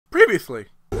Previously.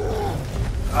 I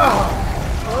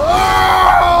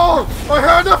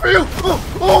had enough of you!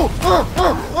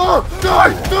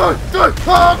 Die!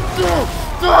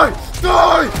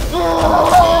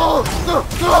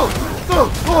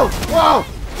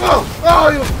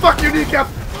 Fuck your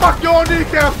kneecaps! Fuck your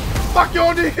kneecaps! Fuck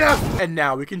your kneecaps! And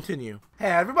now we continue.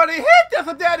 Hey everybody, hit this!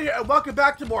 I'm Dad here, and welcome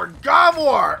back to more God of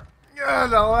War! The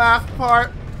last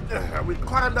part, we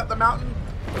climbed up the mountain,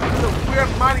 some weird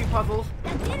mining puzzles.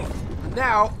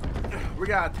 Now, we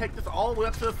gotta take this all the way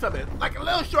up to the summit. Like a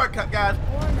little shortcut, guys.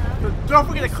 So don't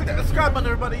forget to click that subscribe button,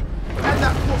 everybody. And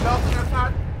that cool bell thing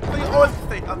outside. So you always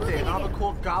stay updated on all the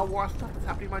cool God of War stuff that's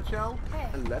happening on my channel. Hey,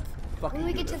 and let's fucking when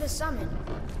we get to the summit,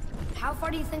 how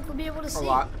far do you think we'll be able to see? A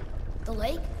lot. The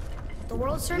lake? The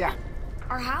world serpent? Yeah.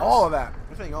 Our house? All of that.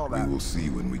 I'm saying all of that. We will see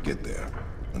when we get there.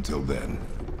 Until then,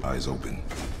 eyes open.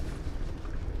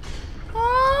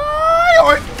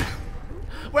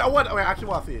 Wait, I actually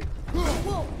want to see it.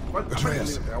 Whoa.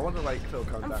 Atreus. I wonder, like, Phil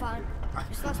comes back. I'm fine. I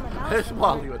just lost my I balance. just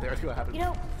want to leave it there. See what happens. You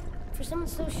know, for someone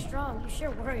so strong, you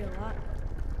sure worry a lot.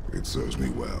 It serves me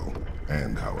well,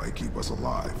 and how I keep us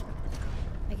alive.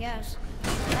 I guess.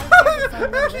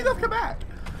 Actually, does come back.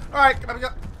 All right, I'm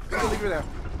gonna leave you there.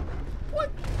 What?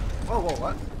 Whoa,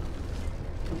 what?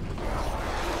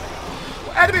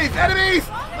 Enemies! Enemies!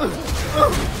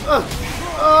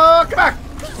 Come back!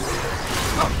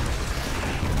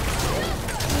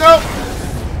 Nope!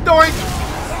 Doink!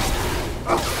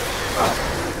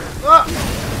 What?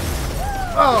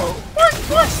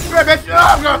 Grab it!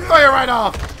 I'm gonna throw you right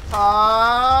off!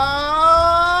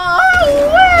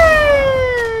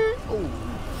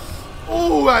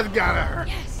 Ooh, that's gotta hurt.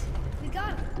 Yes, we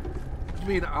got him. You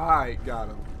mean I got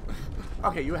him?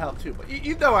 Okay, you helped too, but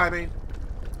you know what I mean.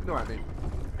 You know what I mean.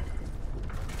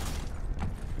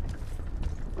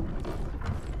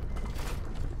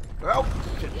 Oh,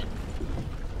 shit.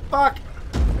 Fuck!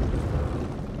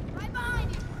 Right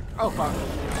behind you. Oh, fuck.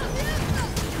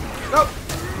 No!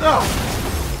 No!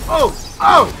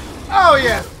 Oh,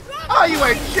 yeah! Oh, you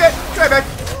ain't shit! Come here, bitch!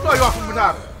 Throw you off from the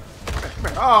top. Come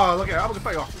here. Oh, look at it. I'm gonna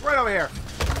throw you off right over here.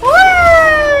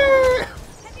 Whee!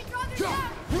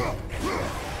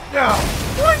 Yeah!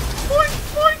 Boink! Boink!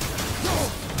 Boink!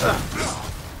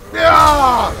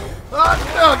 Yeah!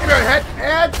 Oh, give me a head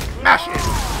and smash it!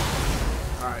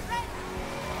 Alright.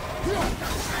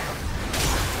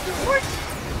 Boink!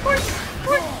 Boink!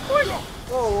 Boink! Boink!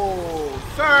 Whoa!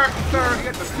 Sir! You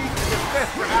get the teeth to your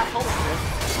fist, your asshole.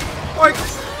 Boink!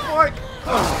 Boink!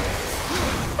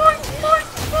 Boink! Boink!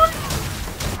 Boink!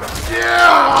 Yeah!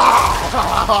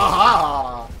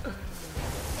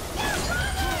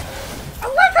 I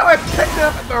like how I picked it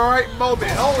up at the right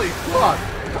moment. Holy fuck!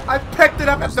 I picked it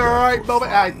up at the right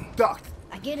moment and I ducked.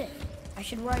 I get it. I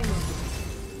should worry more.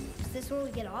 Is this where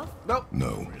we get off? Nope.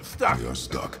 No, Stuck. we are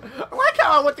stuck. I like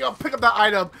how I went to go pick up that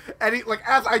item and he, like,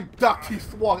 as I ducked, he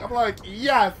swung. I'm like,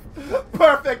 yes!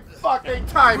 Perfect fucking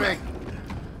timing!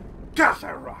 Gosh,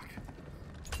 I rock.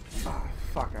 Oh,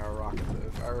 fuck, I rock at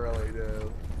this. I really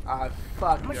do. I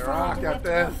fucking rock at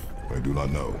this. I do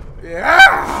not know.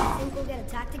 Yeah! Think we'll get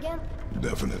attacked again?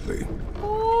 Definitely.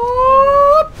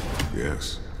 Whoop.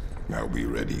 Yes. Now be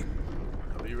ready.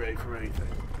 I'll be ready for anything.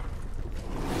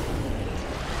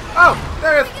 Oh,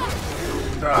 there it is!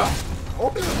 I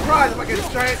won't be surprised if I get a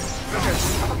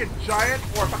fucking giant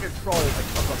or a fucking troll that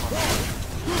comes up on me.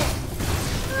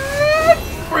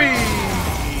 Freeze!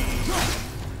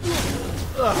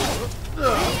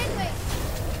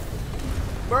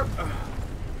 Burp.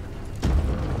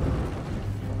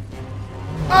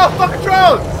 Oh, fucking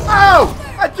troll! Oh!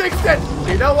 I jinxed it!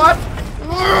 You know what?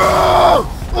 Oh,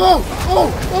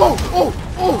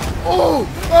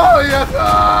 yes!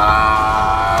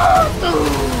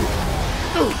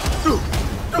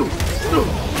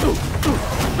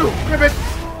 Grip it!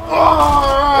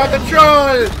 Oh, the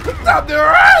troll! Stop the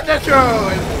ride, the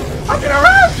troll! I'm gonna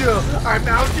ride you! I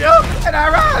mount you, and I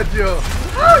ride you!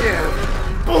 Oh, yeah!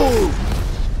 Boom!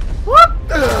 What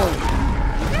the?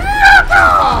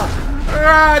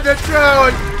 Ride the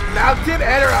troll! Mount him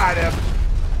and ride him!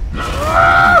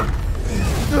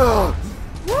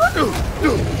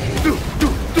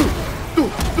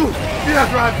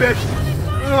 Yes, right, bitch!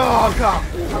 Oh, I'm calm.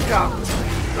 I'm calm.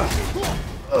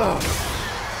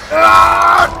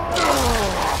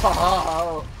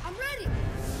 I'm ready.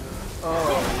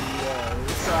 Oh, yeah.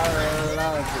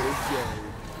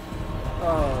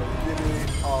 Oh, give me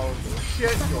all the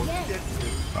shit. Your shit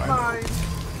is mine.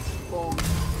 Boom.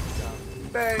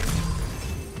 Bang.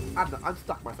 I'm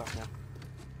unstuck myself now.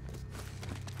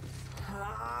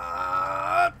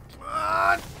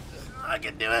 I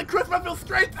can do it! Christmas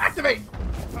strength activate!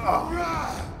 Oh.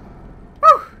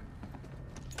 Woo.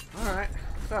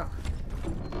 so.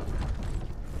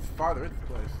 It's farther into the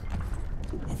place.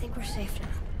 I think we're safe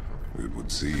now. It would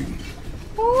seem.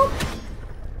 Boop.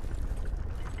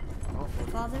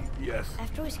 Father? Yes.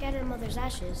 After we scatter Mother's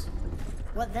ashes,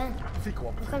 what then?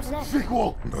 Sequel. What comes next?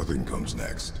 Sequel. Nothing comes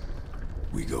next.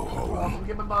 We go Let home. me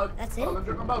get my mug. That's it? Let me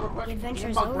drink my mug real quick. The adventure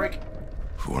Give is me a mug over? break.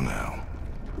 For now.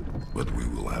 But we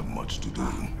will have much to do.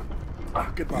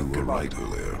 Good You mug, were good mug. right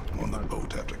earlier on the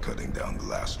boat after cutting down the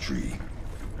last tree.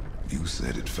 You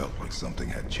said it felt like something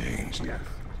had changed. Yes.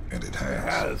 And it has. It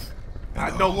has. And I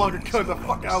our no longer home is kill the no fuck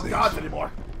longer out of safe. gods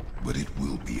anymore. But it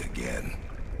will be again.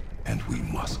 And we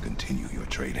must continue your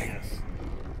training. Yes.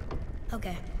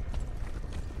 Okay.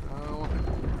 Oh.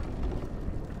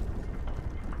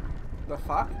 The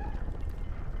fuck?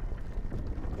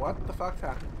 What the fuck's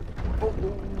happening? Oh,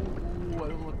 I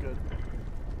don't look good.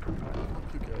 I don't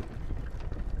look too good.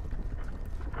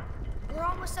 We're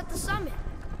almost at the summit.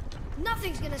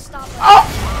 Nothing's gonna stop us. Oh!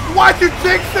 Why'd you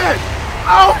jinx it?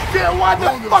 Oh shit, why the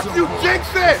fuck you jinx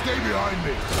it? Stay behind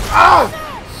me. Oh!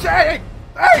 Shady!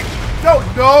 Hey!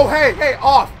 No, hey,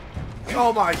 off!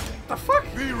 Oh my, the fuck?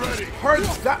 Be ready. Heard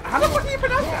that? How the fuck do you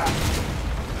pronounce that?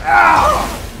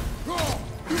 Ah!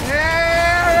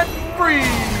 And freeze!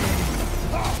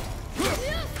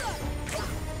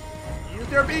 Use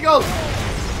your eagles!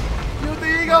 Use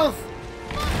the eagles!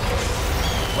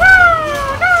 Woo!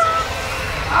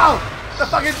 Oh! The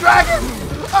fucking dragon!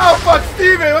 Oh fuck,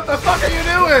 Steven! What the fuck are you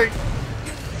doing?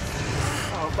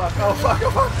 Oh fuck!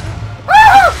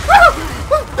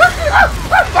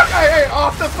 Fuck! Hey,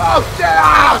 off the phone! Shit!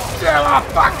 Oh shit! Oh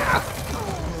fuck!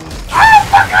 Oh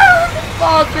fuck!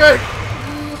 Baldrick!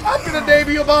 I'm gonna name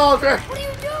you Baldrick! What are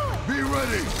you doing? Be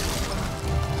ready.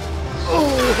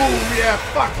 Oh yeah!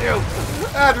 Fuck you!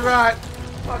 That's right!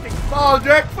 Fucking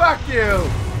Baldrick! Fuck you!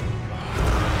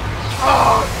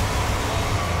 Oh!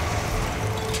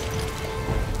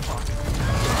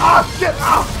 Oh shit!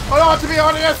 Oh! Hold on to me,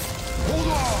 audience! Hold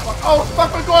on. Oh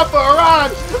fuck! We're going for a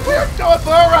ride! We're going for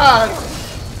a ride!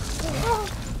 Oh,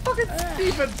 fucking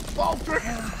Steven Baldrick!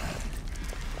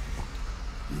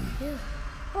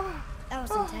 That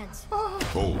was intense.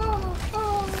 Hold.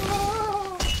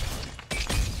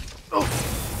 Oh.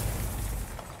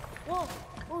 Whoa,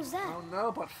 what was that? I don't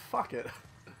know, but fuck it.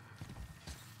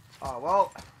 Oh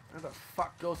well, where the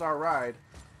fuck goes our ride?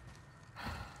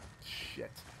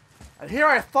 Shit. And here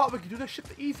I thought we could do this shit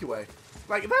the easy way.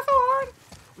 Like, is that so hard?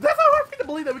 Is that so hard for me to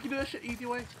believe that we can do this shit easy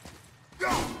way?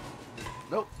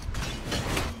 Nope.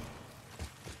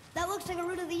 That looks like a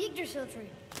root of the Yggdrasil tree.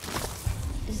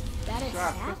 Is that its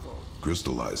Ah, sap? crystals.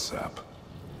 Crystallized sap.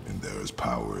 And there is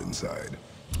power inside.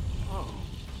 Oh.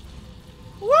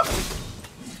 Whoop!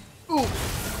 Ooh.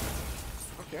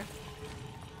 Okay.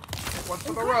 Take one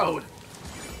for the road.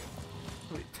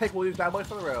 Take one of these bad boys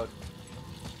for the road.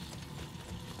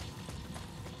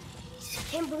 I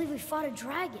can't believe we fought a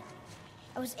dragon.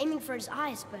 I was aiming for his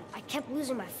eyes, but I kept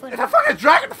losing my footing. It's a fucking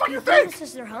dragon! The fuck you think? This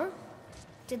is their home?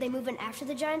 Did they move in after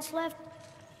the giants left?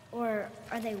 Or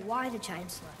are they why the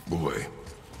giants left? Boy,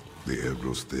 the air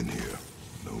grows thin here.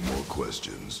 No more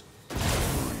questions.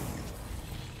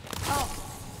 Oh,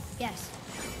 yes.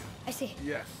 I see.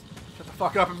 Yes. Shut the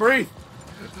fuck up and breathe.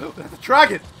 That's a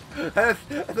dragon. That's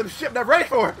a ship that I'm ready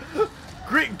for.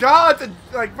 Greek gods and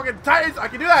like fucking titans. I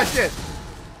can do that shit.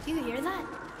 Do you hear that?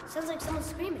 Sounds like someone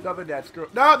screaming. No, they're dead. Screw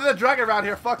it. No, there's a dragon around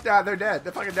here. Fuck that. They're dead.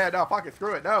 They're fucking dead. No, fuck it.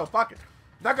 Screw it. No, fuck it.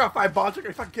 I'm not gonna fight Baldrick. Are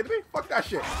you fucking kidding me? Fuck that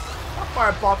shit. I'm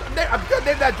fighting Baldrick. I'm gonna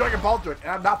name that dragon Baldrick,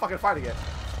 and I'm not fucking fighting it.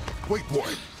 Wait,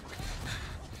 boy.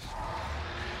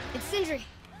 It's Sindri.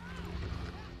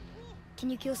 Can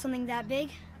you kill something that big?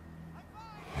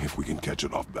 If we can catch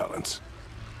it off balance.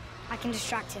 I can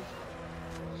distract him.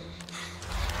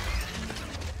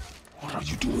 What are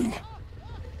you doing?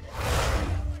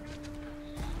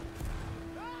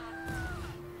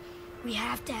 We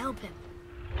have to help him.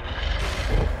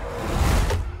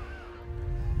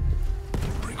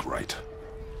 Break right.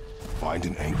 Find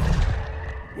an angle.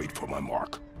 Wait for my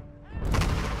mark.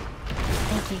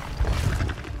 Thank you.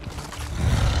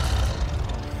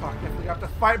 Fuck, I we have to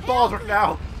fight Baldrick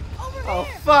now. Oh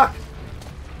fuck.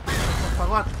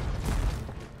 Come on.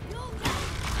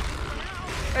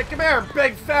 Hey, come here,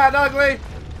 big fat ugly.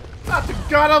 Not the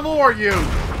god of war, you.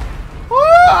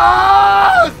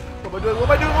 Ah! What am I doing? What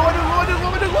am I doing? What am I doing?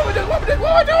 What am I doing? What am I doing? What am I doing?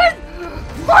 What am I doing?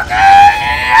 Fucking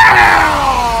yeah!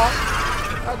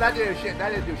 Oh, that didn't do shit. That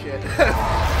didn't do shit.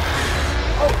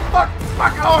 Oh fuck!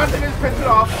 Fuck! Oh, I think I just pissed it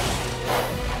off.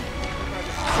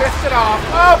 Pissed it off.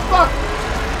 Oh fuck!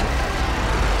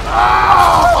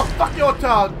 Oh, fuck your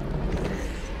tongue.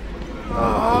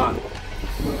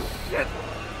 Shit.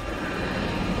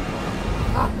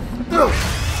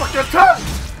 Fuck your tongue.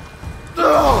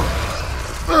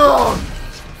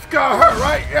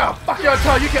 your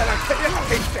tongue. You can't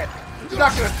taste shit. You're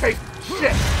not gonna taste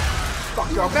shit.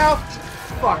 Fuck your mouth.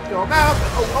 Fuck your mouth.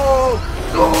 Oh, oh,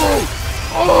 oh,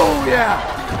 oh, yeah.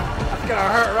 That's gonna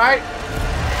hurt, right?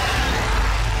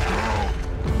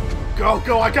 Go,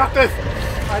 go, I got this.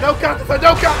 I don't got this. I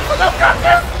don't got this. I don't got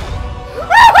this.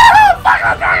 Fuck,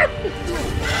 I'm trying.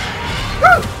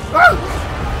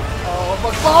 Oh,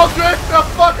 my ball trick. The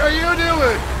fuck are you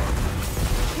doing?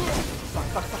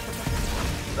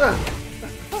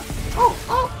 Oh,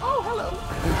 oh, oh, hello.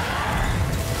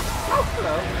 Oh,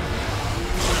 hello.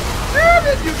 Where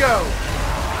did you go?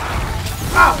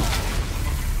 Ow!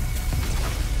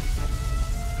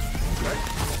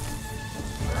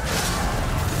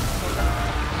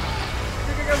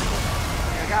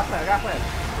 I got a plan, I got a plan.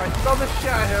 If I throw this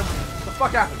shit at him, what the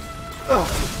fuck happens? Ugh.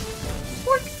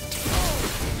 What?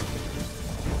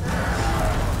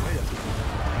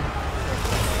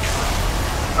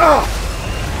 Oh!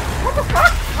 What the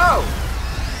fuck? Oh!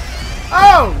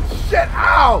 Oh! Shit!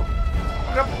 Ow!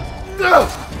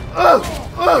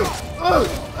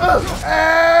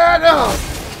 And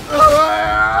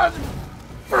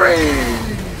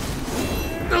freeze!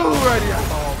 Ready,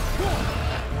 asshole.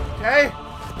 Okay?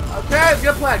 Okay,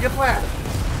 good plan, good plan.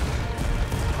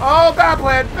 Oh, bad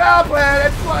plan, bad plan.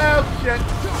 It's oh shit.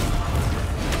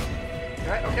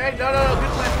 Okay, okay, no, no, no,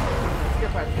 good plan.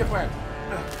 Good plan, good plan.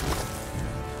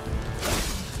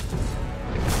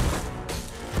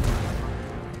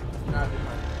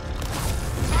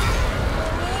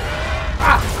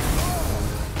 Ah!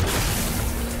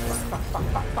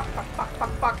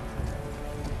 Fuck.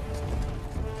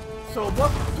 So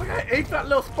what? Look, I ate that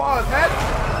little spot on his head.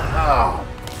 Oh.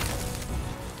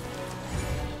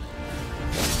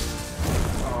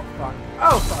 Oh fuck.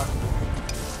 Oh fuck.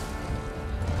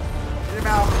 In your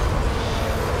mouth.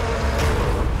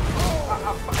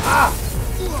 Ah!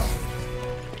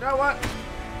 You know what?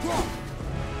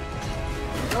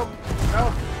 Nope.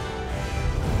 Nope.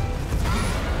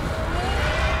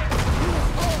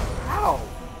 Ow!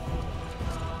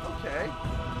 Okay.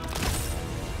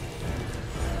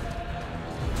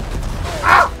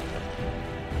 Ow!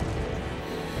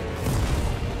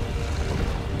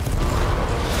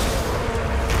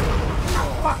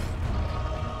 Fuck!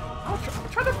 I'm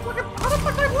trying to fucking. How the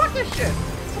fuck do I block this shit?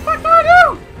 What the fuck do I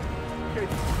do? Okay.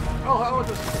 Oh, I was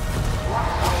just.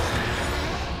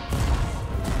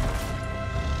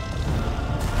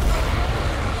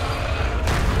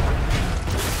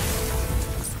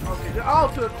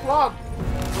 Oh, to the claw.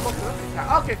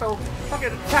 Okay, so fucking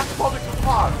attack the ball with the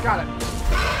claws. Got it.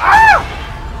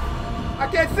 Ah! I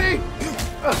can't see.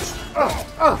 Ah!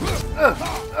 Oh,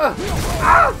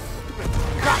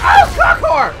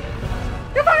 cockhorn!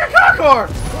 You fucking cockhorn!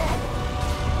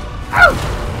 Ow!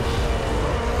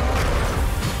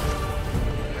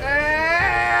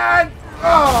 And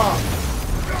oh!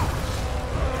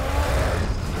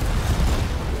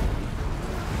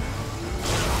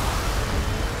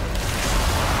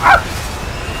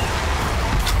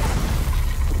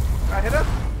 I hit him?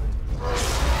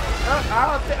 I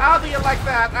don't think you like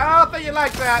that. I don't think you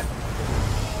like that.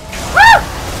 Woo!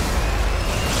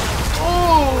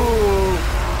 Ooh!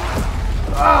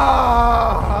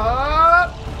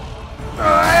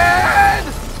 And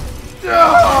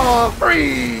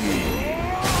free!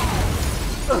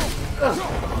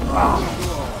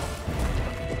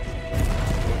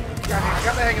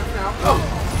 Got the hang of it now.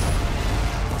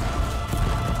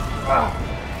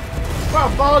 Come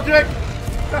on, Baldrick!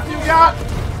 That's what you got!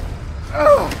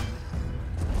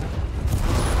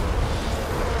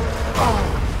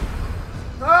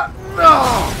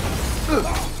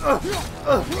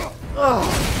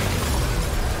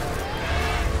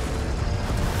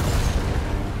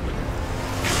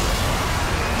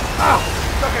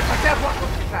 Okay, I can't block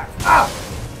those attacks.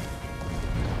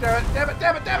 Damn it,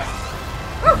 damn it, damn it!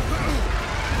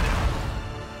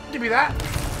 Give me that!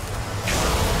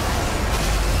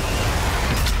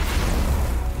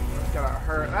 That's gotta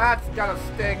hurt. That's gotta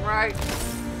sting, right?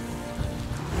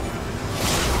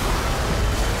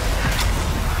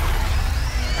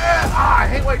 I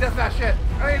hate when he does that shit.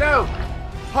 I know.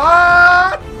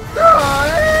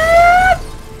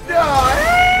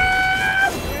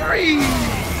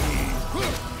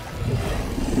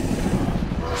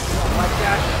 Like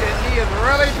that shit. He is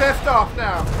really pissed off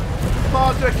now.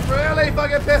 Baldrick's really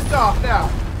fucking pissed off now.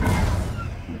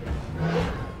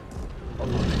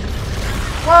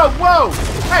 Whoa, whoa!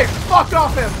 Hey, fuck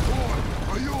off him!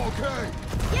 Are you okay?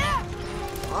 Yeah!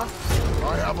 Huh? I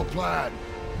have a plan.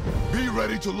 Be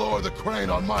ready to lower the crane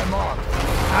on my mark.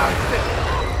 I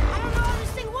don't know how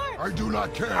this thing works. I do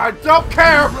not care. I don't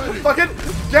care! Fucking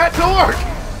get to work!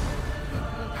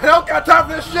 I don't got time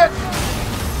for this shit!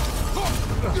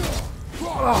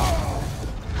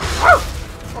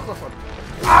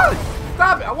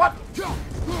 Stop it! I want.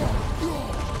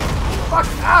 Fuck!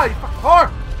 Ah, you fucking whore!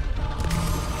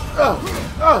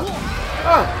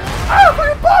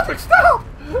 Fucking Baldrick, stop!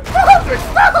 Baldrick,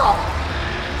 stop!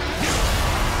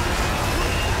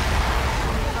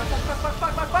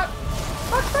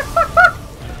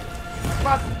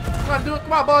 Fuck! Come on, do it!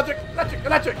 Come on, Baldrick!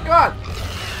 Electric! Come on!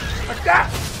 Like that!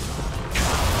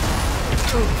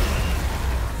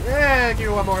 Yeah, give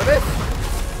me one more of this.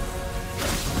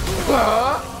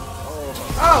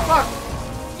 Oh, fuck!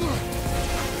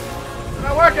 It's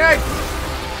not working!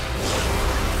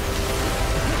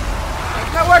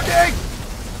 It's not working!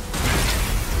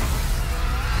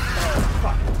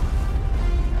 Fuck.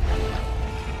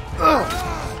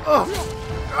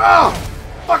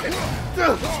 Fuck it!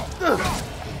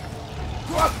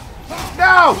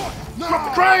 Now! Drop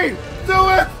the crane! Do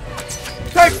it!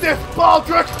 Take this,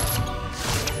 Baldrick!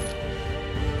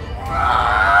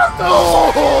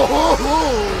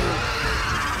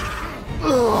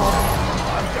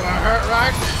 That's gonna hurt,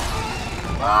 right?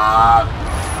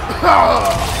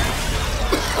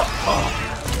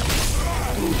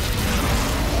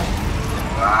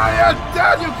 Yeah,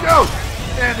 down you go!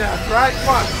 And that's right,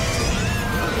 come on!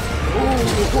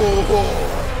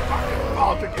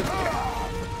 Baldrick is down!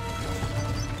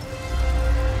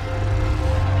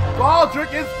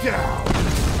 Baldrick is down!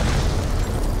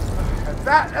 And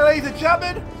that, ladies and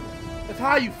gentlemen, is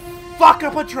how you fuck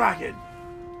up a dragon!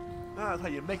 That's how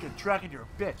you make a dragon your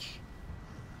bitch.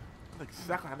 That's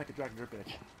exactly how I make a dragon your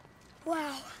bitch.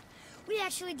 Wow, we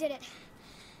actually did it.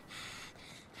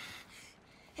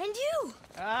 And you!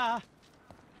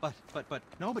 But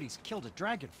nobody's killed a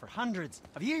dragon for hundreds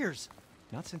of years.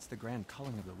 Not since the grand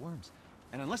culling of the worms.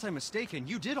 And unless I'm mistaken,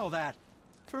 you did all that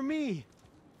for me.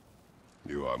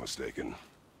 You are mistaken.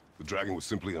 The dragon was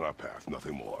simply in our path,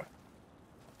 nothing more.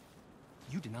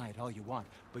 You deny it all you want,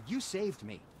 but you saved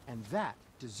me, and that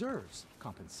deserves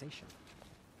compensation.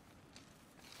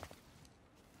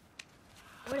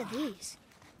 What are these?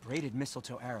 Braided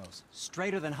mistletoe arrows,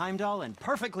 straighter than Heimdall and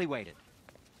perfectly weighted.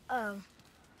 Oh.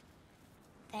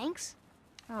 Thanks?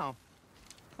 Oh.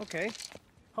 Okay.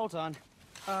 Hold on.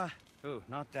 Ooh,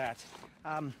 not that.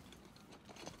 Have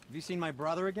you seen my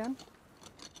brother again?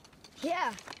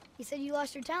 Yeah. He said you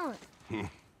lost your talent.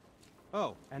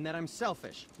 Oh, and that I'm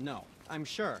selfish? No, I'm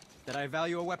sure. That I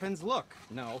value a weapon's look?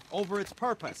 No, over its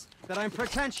purpose. That I'm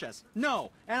pretentious?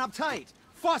 No, and uptight.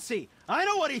 Fussy. I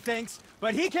know what he thinks,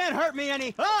 but he can't hurt me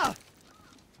any. Ah!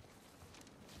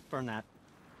 Burn that.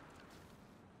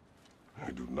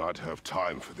 I do not have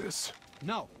time for this.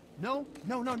 No. Wait.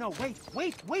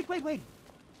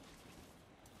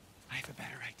 I have a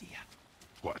better idea.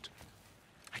 What?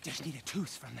 I just need a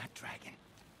tooth from that dragon.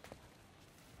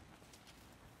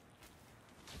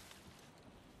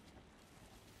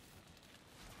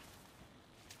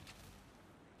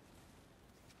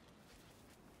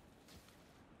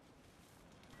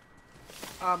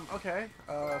 Okay.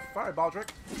 Sorry, Baldrick.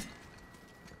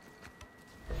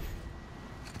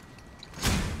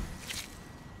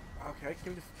 Okay,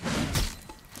 can we just...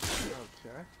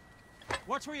 Okay.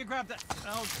 Watch where you grab that.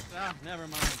 Oh, never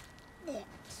mind. Oh,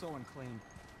 so unclean.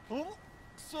 Oh,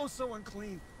 so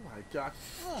unclean. Oh my god.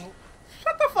 Oh.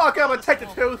 Shut the fuck up and take the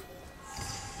tooth!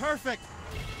 Perfect.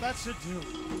 That should do.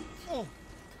 Oh.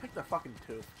 Take the fucking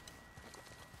tooth.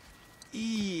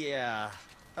 Yeah.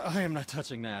 I am not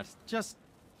touching that. Just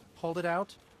hold it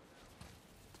out.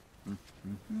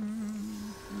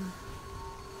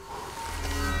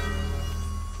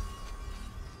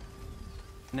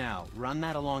 Now, run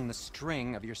that along the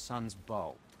string of your son's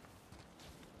bow.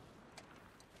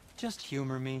 Just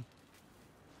humor me.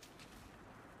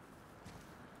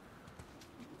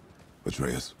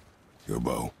 Atreus, your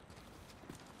bow.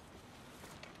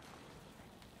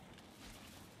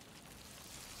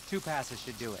 Two passes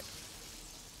should do it.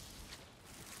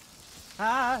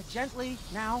 Gently,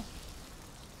 now.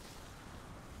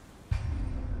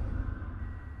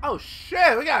 Oh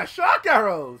shit, we got shock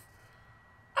arrows!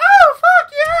 Oh,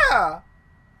 fuck yeah!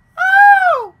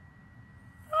 Oh!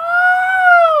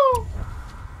 Oh!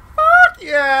 Fuck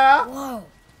yeah! Whoa.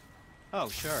 Oh,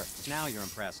 sure. Now you're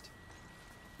impressed.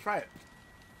 Try it.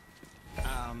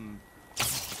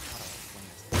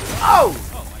 Oh!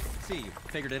 Oh, I see. You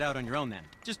figured it out on your own then.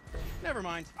 Just, never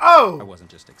mind. Oh! I wasn't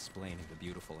just explaining the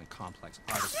beautiful and complex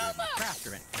artistry of my craft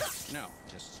or anything. No,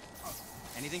 just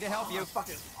anything to help you.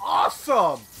 Fucking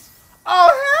awesome! Oh,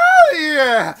 hell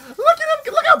yeah! Look at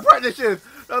him! Look how bright this is!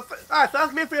 Alright, so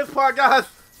that's me for this part, guys.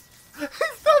 He's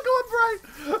still going bright!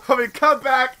 When we come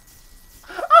back...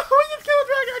 Oh, we just killed a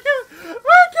dragon!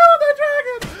 We killed the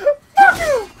dragon! Fuck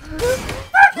you!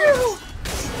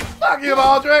 Fuck you,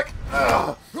 Baldric!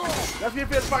 Ugh. That's me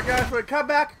for this part, guys. When we come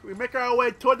back, we make our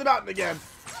way toward the mountain again.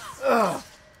 Ugh.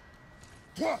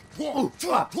 I'm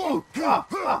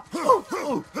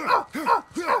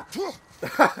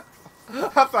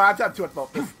sorry, I'm having too much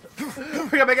focus. We're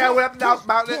gonna make our way up and down the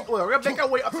mountain. We're gonna make our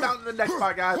way up and down in the next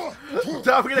part, guys.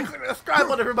 So we're gonna click the subscribe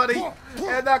button, everybody,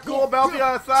 and that cool bell be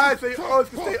on the side, so you always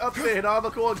can stay updated on all the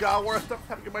cool God War stuff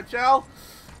happening in my channel.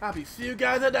 I'll be see you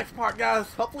guys in the next part,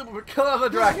 guys. Hopefully we'll kill another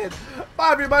dragon.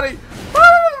 Bye, everybody.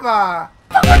 Bye.